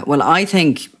 Yeah, well, I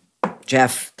think,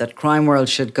 Jeff, that Crime World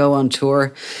should go on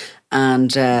tour,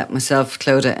 and myself,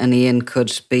 Clodagh and Ian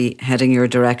could be heading your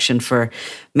direction for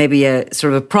maybe a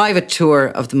sort of a private tour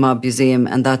of the Mob Museum,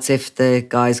 and that's if the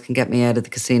guys can get me out of the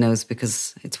casinos,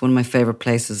 because it's one of my favourite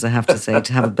places, I have to say,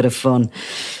 to have a bit of fun.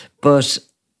 But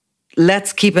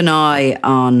let's keep an eye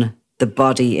on the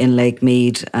body in Lake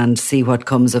Mead and see what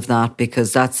comes of that,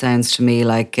 because that sounds to me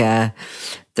like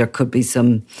there could be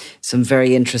some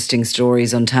very interesting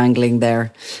stories untangling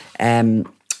there. And,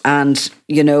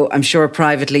 I'm sure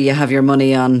privately you have your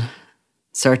money on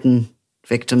certain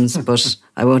victims, but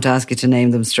I won't ask you to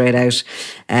name them straight out.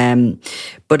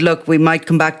 But look, we might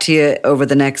come back to you over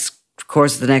the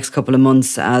course of the next couple of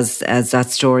months as that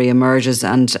story emerges.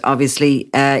 And obviously,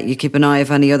 you keep an eye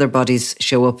if any other bodies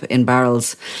show up in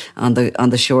barrels on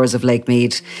the shores of Lake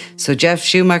Mead. So, Jeff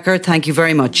Schumacher, thank you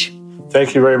very much.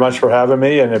 Thank you very much for having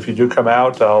me. And if you do come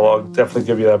out, I'll definitely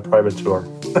give you that private tour.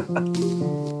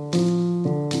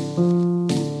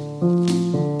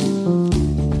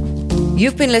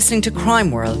 You've been listening to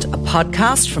Crime World, a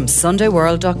podcast from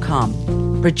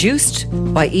SundayWorld.com, produced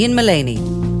by Ian Mullaney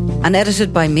and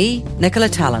edited by me, Nicola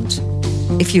Tallant.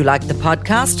 If you like the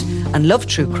podcast and love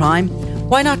true crime,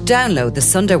 why not download the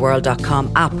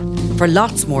SundayWorld.com app for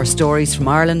lots more stories from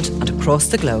Ireland and across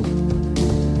the globe.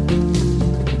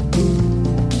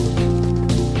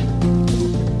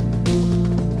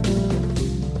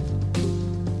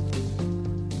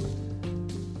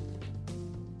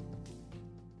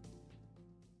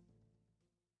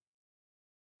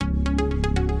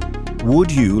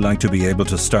 Would you like to be able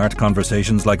to start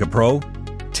conversations like a pro?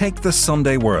 Take the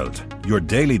Sunday World, your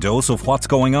daily dose of what's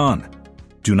going on.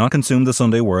 Do not consume the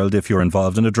Sunday World if you're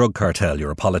involved in a drug cartel,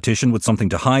 you're a politician with something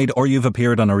to hide, or you've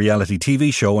appeared on a reality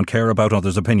TV show and care about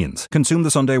others' opinions. Consume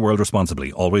the Sunday World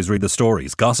responsibly. Always read the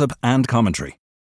stories, gossip and commentary.